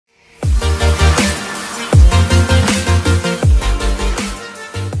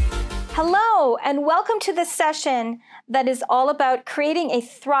and welcome to the session that is all about creating a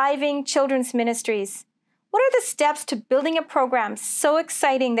thriving children's ministries. What are the steps to building a program so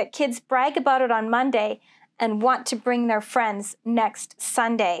exciting that kids brag about it on Monday and want to bring their friends next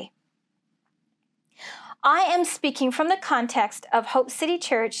Sunday? I am speaking from the context of Hope City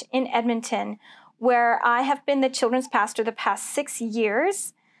Church in Edmonton, where I have been the children's pastor the past 6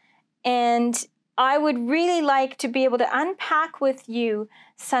 years, and I would really like to be able to unpack with you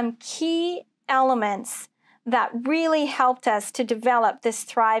some key elements that really helped us to develop this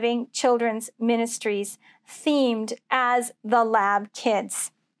thriving children's ministries themed as the Lab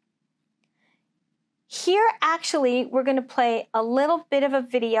Kids. Here, actually, we're going to play a little bit of a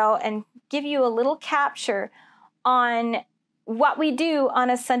video and give you a little capture on what we do on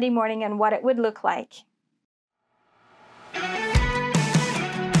a Sunday morning and what it would look like.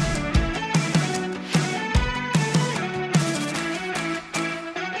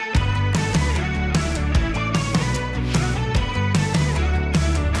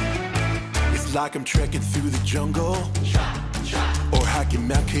 It's like I'm trekking through the jungle, or hiking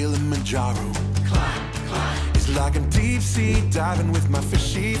Mount Kilimanjaro. It's like I'm deep sea diving with my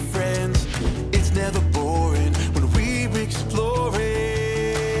fishy friends. It's never boring when we're exploring.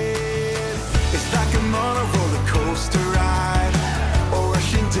 It's like I'm on a roller coaster ride, or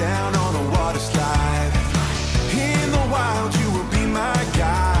rushing down on a water slide. In the wild, you will be my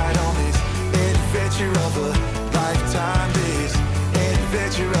guide on this adventure of a lifetime. This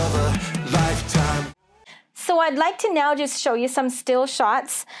adventure of a lifetime. So I'd like to now just show you some still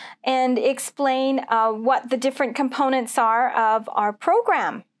shots and explain what the different components are of our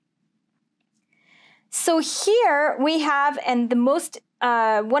program. So here we have, and the most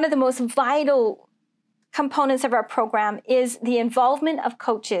one of the most vital components of our program is the involvement of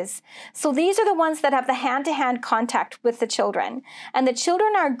coaches. So these are the ones that have the hand-to-hand contact with the children. And the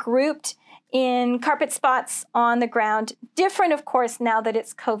children are grouped in carpet spots on the ground. Different, of course, now that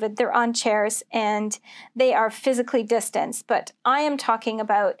it's COVID. They're on chairs and they are physically distanced. But I am talking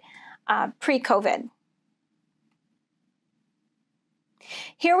about pre-COVID.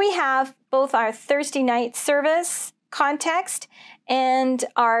 Here we have both our Thursday night service context and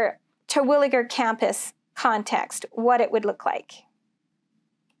our Terwilliger campus context, what it would look like.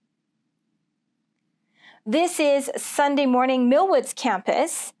 This is Sunday morning Millwoods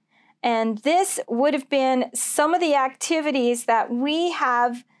campus. And this would have been some of the activities that we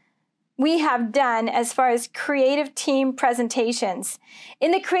have done as far as creative team presentations. In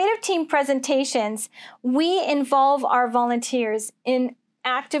the creative team presentations, we involve our volunteers in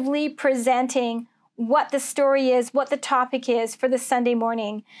actively presenting what the story is, what the topic is for the Sunday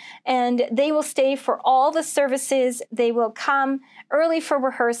morning. And they will stay for all the services. They will come early for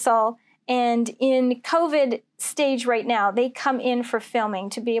rehearsal. And in COVID stage right now, they come in for filming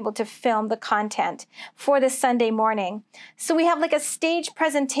to be able to film the content for the Sunday morning. So we have like a stage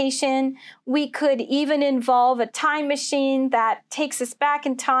presentation. We could even involve a time machine that takes us back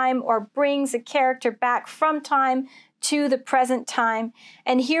in time or brings a character back from time to the present time.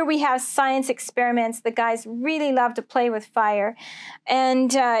 And here we have science experiments. The guys really love to play with fire.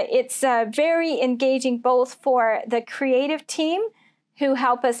 And it's very engaging both for the creative team who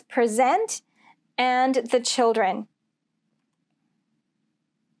help us present, and the children.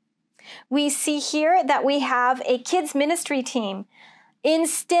 We see here that we have a kids ministry team.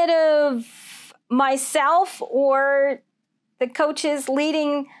 Instead of myself or the coaches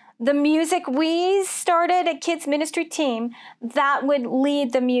leading the music, we started a kids ministry team that would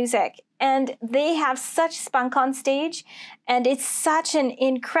lead the music. And they have such spunk on stage, and it's such an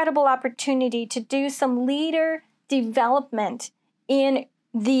incredible opportunity to do some leader development in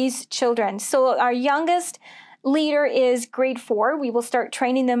these children. So our youngest leader is grade 4. We will start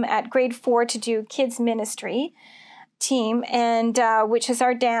training them at grade 4 to do kids ministry team, and which is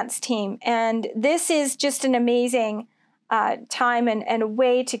our dance team. And this is just an amazing time and a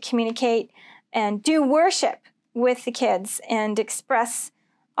way to communicate and do worship with the kids and express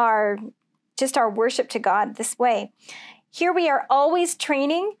our worship to God this way. Here we are always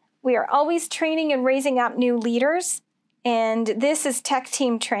training. We are always training and raising up new leaders. And this is tech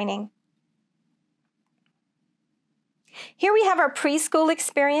team training. Here we have our preschool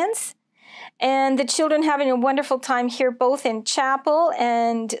experience, and the children having a wonderful time here, both in chapel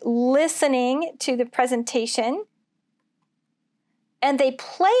and listening to the presentation. And they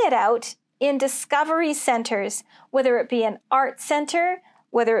play it out in discovery centers, whether it be an art center,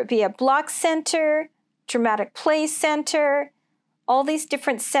 whether it be a block center, dramatic play center, all these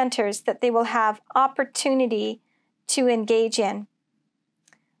different centers that they will have opportunity to engage in.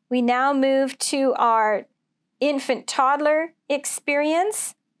 We now move to our infant toddler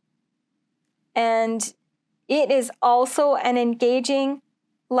experience. And it is also an engaging,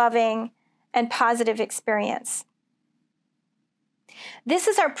 loving, and positive experience. This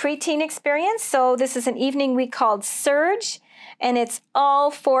is our preteen experience. So this is an evening we called Surge, and it's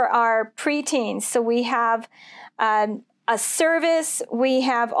all for our preteens. So we have a service, we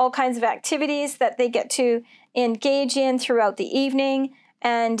have all kinds of activities that they get to engage in throughout the evening,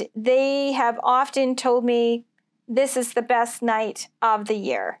 and they have often told me this is the best night of the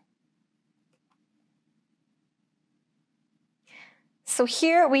year. So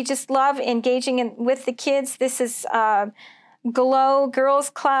here we just love engaging with the kids. This is Glow Girls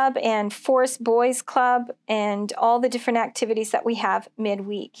Club and Force Boys Club and all the different activities that we have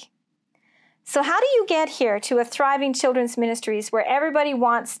midweek. So how do you get here to a thriving children's ministries where everybody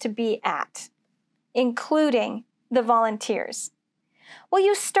wants to be at, including the volunteers? Well,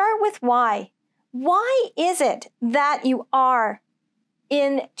 you start with why. Why is it that you are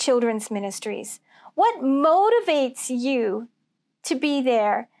in children's ministries? What motivates you to be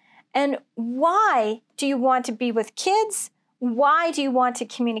there? And why do you want to be with kids? Why do you want to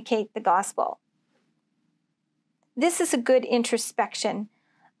communicate the gospel? This is a good introspection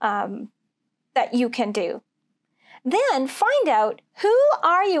that you can do. Then find out, who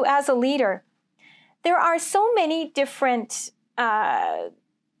are you as a leader? There are so many different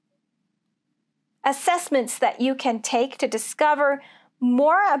assessments that you can take to discover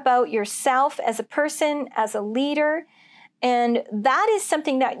more about yourself as a person, as a leader. And that is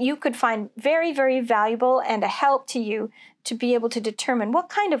something that you could find very, very valuable and a help to you to be able to determine what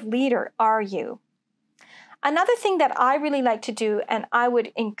kind of leader are you. Another thing that I really like to do, and I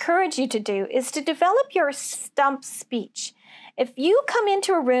would encourage you to do, is to develop your stump speech. If you come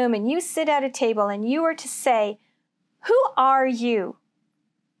into a room and you sit at a table and you are to say, who are you?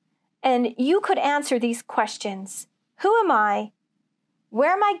 And you could answer these questions. Who am I?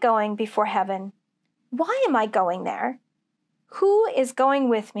 Where am I going before heaven? Why am I going there? Who is going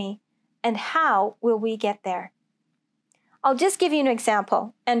with me? And how will we get there? I'll just give you an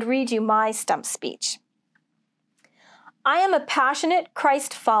example and read you my stump speech. I am a passionate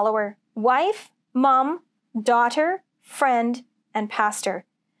Christ follower, wife, mom, daughter, friend, and pastor,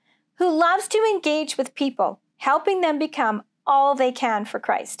 who loves to engage with people, helping them become all they can for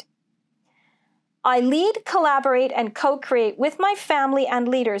Christ. I lead, collaborate, and co-create with my family and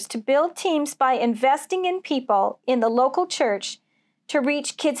leaders to build teams by investing in people in the local church to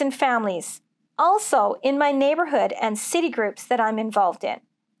reach kids and families, also in my neighborhood and city groups that I'm involved in.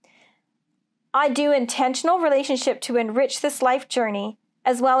 I do intentional relationship to enrich this life journey,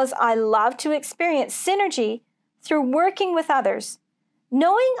 as well as I love to experience synergy through working with others.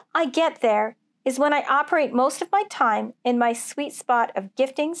 Knowing I get there is when I operate most of my time in my sweet spot of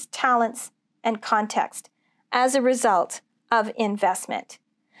giftings, talents, and context as a result of investment.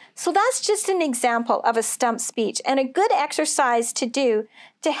 So that's just an example of a stump speech and a good exercise to do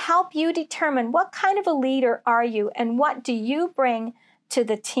to help you determine what kind of a leader are you and what do you bring to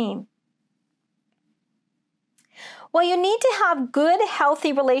the team. Well, you need to have good,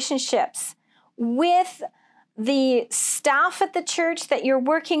 healthy relationships with the staff at the church that you're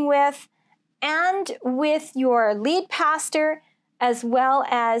working with and with your lead pastor, as well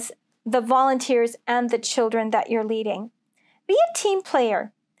as the volunteers and the children that you're leading. Be a team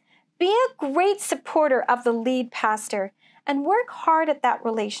player. Be a great supporter of the lead pastor and work hard at that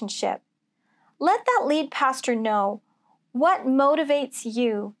relationship. Let that lead pastor know what motivates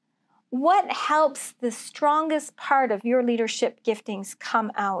you, what helps the strongest part of your leadership giftings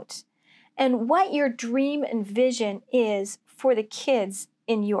come out, and what your dream and vision is for the kids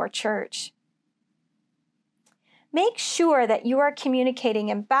in your church. Make sure that you are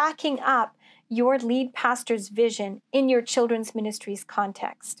communicating and backing up your lead pastor's vision in your children's ministries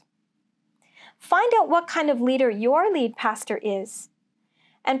context. Find out what kind of leader your lead pastor is,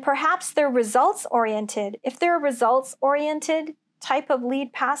 and perhaps they're results-oriented. If they're a results-oriented type of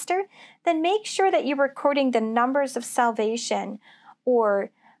lead pastor, then make sure that you're recording the numbers of salvation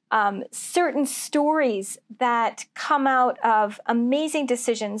or certain stories that come out of amazing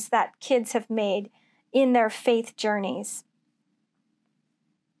decisions that kids have made in their faith journeys.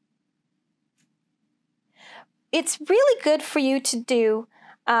 It's really good for you to do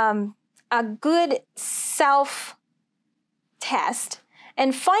a good self-test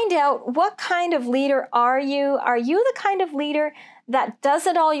and find out what kind of leader are you. Are you the kind of leader that does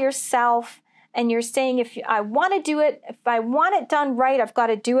it all yourself and you're saying, if I want to do it, if I want it done right, I've got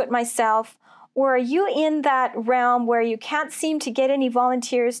to do it myself? Or are you in that realm where you can't seem to get any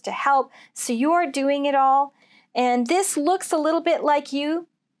volunteers to help, so you're doing it all? And this looks a little bit like you.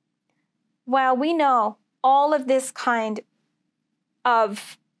 Well, we know all of this kind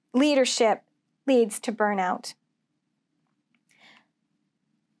of leadership leads to burnout.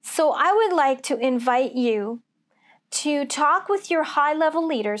 So I would like to invite you to talk with your high-level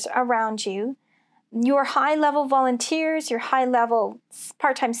leaders around you, your high-level volunteers, your high-level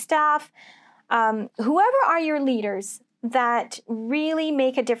part-time staff, whoever are your leaders that really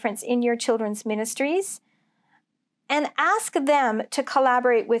make a difference in your children's ministries, and ask them to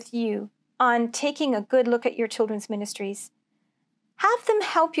collaborate with you on taking a good look at your children's ministries. Have them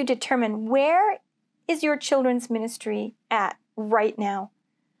help you determine, where is your children's ministry at right now?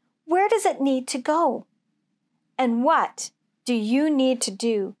 Where does it need to go? And what do you need to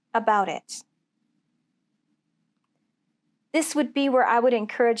do about it? This would be where I would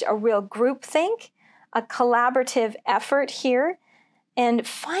encourage a real groupthink, a collaborative effort here, and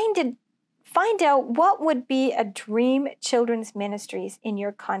find out what would be a dream children's ministries in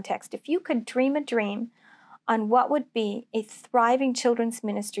your context. If you could dream a dream on what would be a thriving children's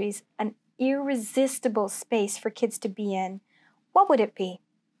ministries, an irresistible space for kids to be in, what would it be?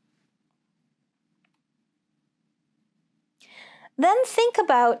 Then think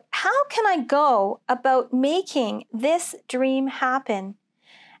about, how can I go about making this dream happen?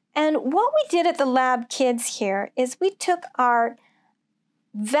 And what we did at the Lab Kids here is we took our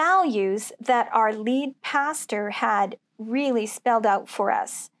values that our lead pastor had really spelled out for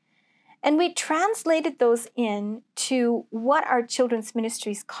us, and we translated those into what our children's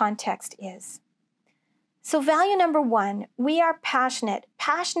ministries context is. So value number 1, we are passionate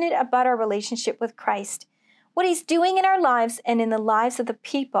about our relationship with Christ, what he's doing in our lives and in the lives of the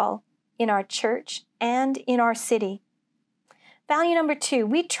people in our church and in our city. Value number 2,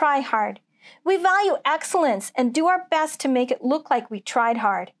 we try hard. We value excellence and do our best to make it look like we tried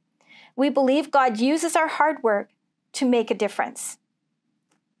hard. We believe God uses our hard work to make a difference.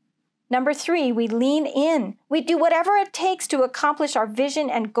 Number 3, we lean in. We do whatever it takes to accomplish our vision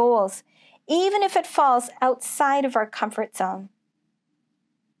and goals, even if it falls outside of our comfort zone.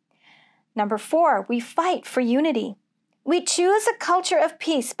 Number 4, we fight for unity. We choose a culture of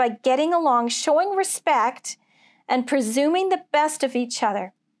peace by getting along, showing respect, and presuming the best of each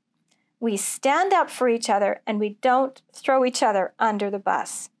other. We stand up for each other, and we don't throw each other under the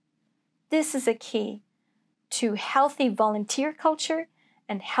bus. This is a key to healthy volunteer culture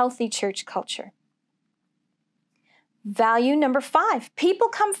and healthy church culture. Value number 5, people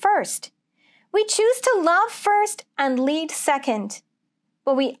come first. We choose to love first and lead second,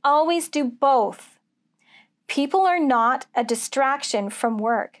 but we always do both. People are not a distraction from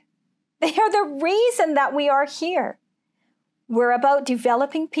work. They are the reason that we are here. We're about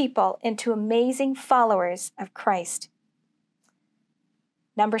developing people into amazing followers of Christ.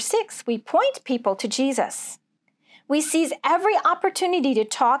 Number 6, we point people to Jesus. We seize every opportunity to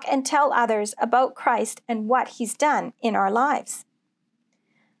talk and tell others about Christ and what he's done in our lives.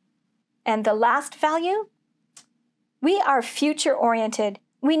 And the last value, we are future-oriented.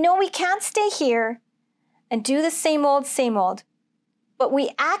 We know we can't stay here and do the same old, but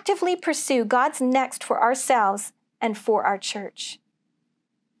we actively pursue God's next for ourselves and for our church.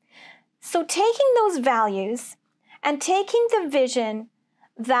 So taking those values and taking the vision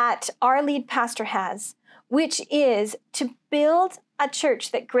that our lead pastor has, which is to build a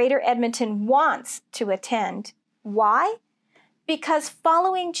church that Greater Edmonton wants to attend. Why? Because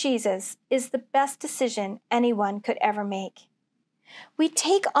following Jesus is the best decision anyone could ever make. We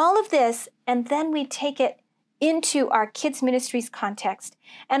take all of this and then we take it into our kids' ministries context.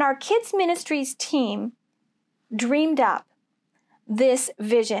 And our kids' ministries team dreamed up this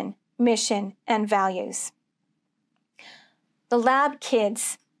vision, mission, and values. The Lab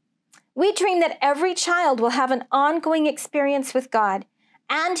Kids, we dream that every child will have an ongoing experience with God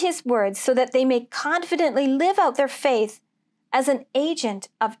and his words so that they may confidently live out their faith as an agent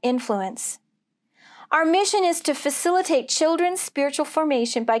of influence. Our mission is to facilitate children's spiritual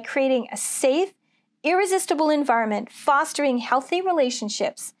formation by creating a safe, irresistible environment, fostering healthy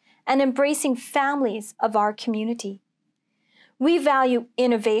relationships, and embracing families of our community. We value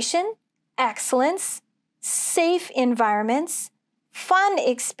innovation, excellence, safe environments, fun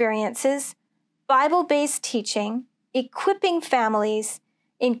experiences, Bible-based teaching, equipping families,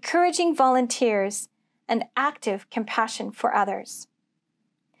 encouraging volunteers, and active compassion for others.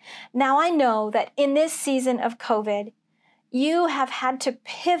 Now I know that in this season of COVID, you have had to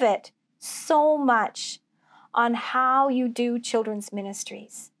pivot so much on how you do children's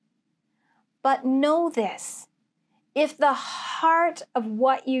ministries. But know this, if the heart of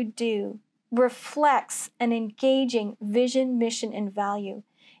what you do reflects an engaging vision, mission, and value,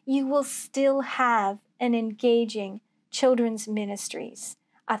 you will still have an engaging children's ministries,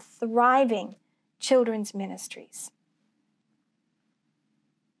 a thriving children's ministries.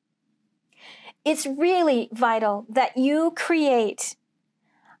 It's really vital that you create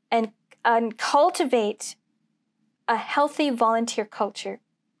and cultivate a healthy volunteer culture.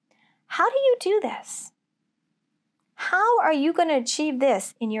 How do you do this? How are you going to achieve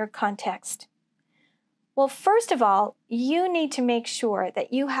this in your context? Well, first of all, you need to make sure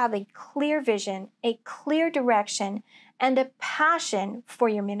that you have a clear vision, a clear direction, and a passion for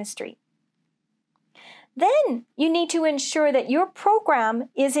your ministry. Then you need to ensure that your program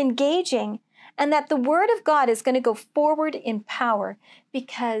is engaging and that the Word of God is going to go forward in power,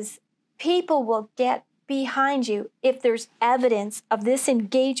 because people will get behind you if there's evidence of this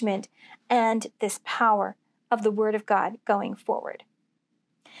engagement and this power of the Word of God going forward.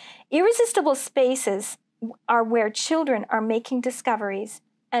 Irresistible spaces are where children are making discoveries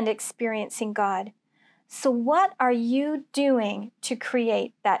and experiencing God. So what are you doing to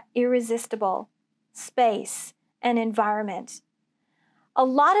create that irresistible space and environment? A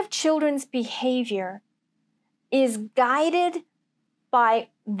lot of children's behavior is guided by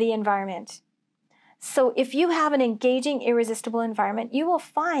the environment. So if you have an engaging, irresistible environment, you will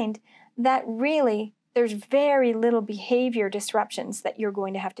find that really there's very little behavior disruptions that you're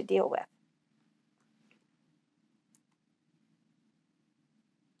going to have to deal with.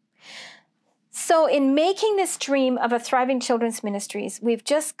 So in making this dream of a thriving children's ministries, we've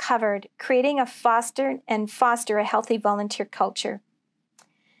just covered creating a foster a healthy volunteer culture.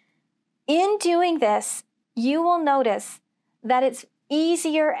 In doing this, you will notice that it's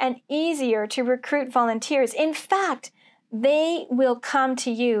easier and easier to recruit volunteers. In fact, they will come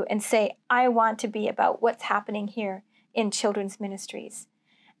to you and say, I want to be about what's happening here in children's ministries.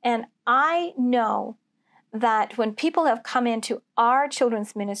 And I know that when people have come into our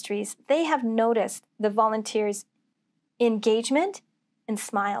children's ministries, they have noticed the volunteers' engagement and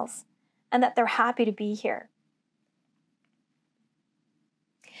smiles, and that they're happy to be here.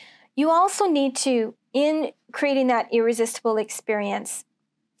 You also need to, in creating that irresistible experience,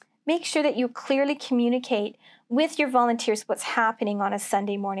 make sure that you clearly communicate with your volunteers what's happening on a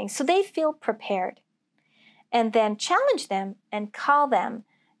Sunday morning so they feel prepared. And then challenge them and call them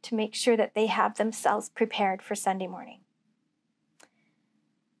to make sure that they have themselves prepared for Sunday morning.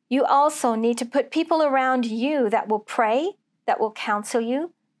 You also need to put people around you that will pray, that will counsel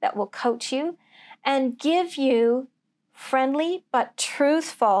you, that will coach you, and give you friendly but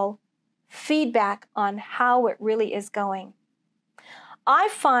truthful feedback on how it really is going. I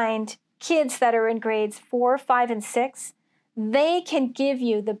find kids that are in grades 4, 5, and 6, they can give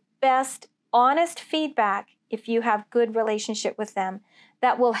you the best, honest feedback if you have good relationship with them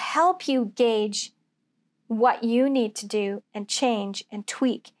that will help you gauge what you need to do and change and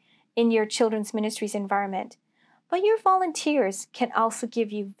tweak in your children's ministries environment. But your volunteers can also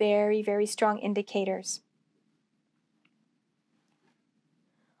give you very, very strong indicators.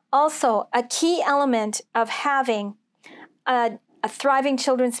 Also, a key element of having a thriving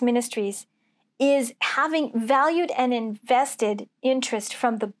children's ministries is having valued and invested interest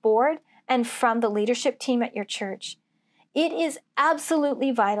from the board and from the leadership team at your church. It is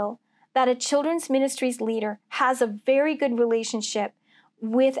absolutely vital that a children's ministries leader has a very good relationship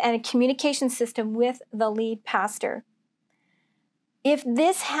with and a communication system with the lead pastor. If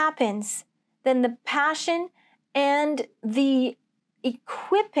this happens, then the passion and the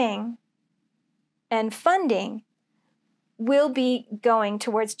equipping and funding will be going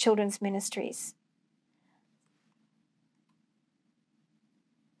towards children's ministries.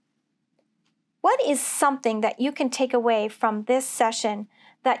 What is something that you can take away from this session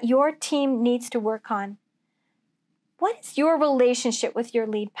that your team needs to work on? What is your relationship with your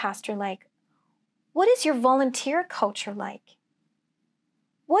lead pastor like? What is your volunteer culture like?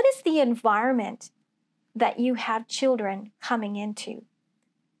 What is the environment that you have children coming into?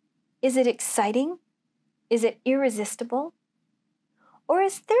 Is it exciting? Is it irresistible? Or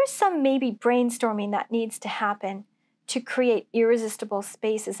is there some maybe brainstorming that needs to happen to create irresistible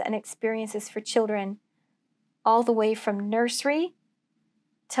spaces and experiences for children all the way from nursery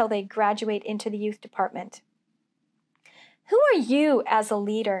till they graduate into the youth department? Who are you as a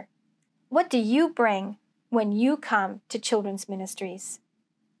leader? What do you bring when you come to children's ministries?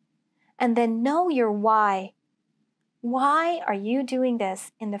 And then know your why. Why are you doing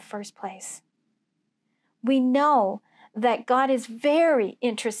this in the first place? We know that God is very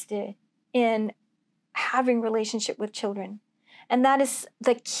interested in having relationship with children, and that is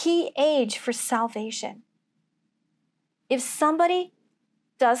the key age for salvation. If somebody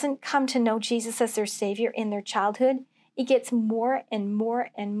doesn't come to know Jesus as their Savior in their childhood, it gets more and more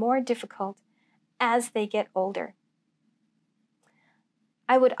and more difficult as they get older.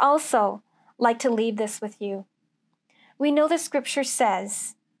 I would also like to leave this with you. We know the scripture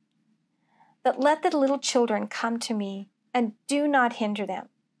says that let the little children come to me and do not hinder them,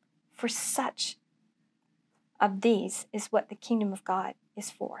 for such of these is what the kingdom of God is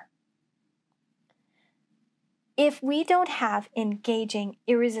for. If we don't have engaging,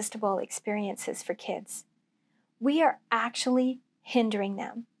 irresistible experiences for kids, we are actually hindering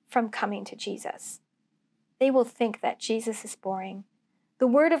them from coming to Jesus. They will think that Jesus is boring. The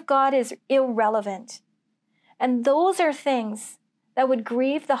Word of God is irrelevant. And those are things that would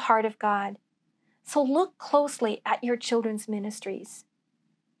grieve the heart of God. So look closely at your children's ministries.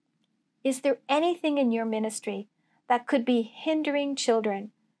 Is there anything in your ministry that could be hindering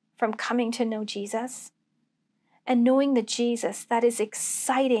children from coming to know Jesus? And knowing the Jesus that is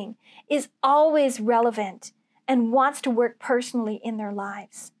exciting, is always relevant, and wants to work personally in their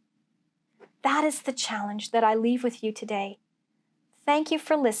lives. That is the challenge that I leave with you today. Thank you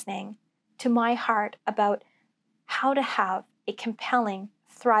for listening to my heart about how to have a compelling,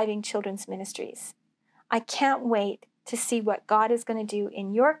 thriving children's ministries. I can't wait to see what God is going to do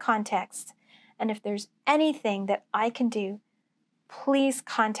in your context. And if there's anything that I can do, please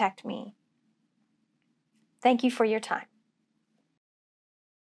contact me. Thank you for your time.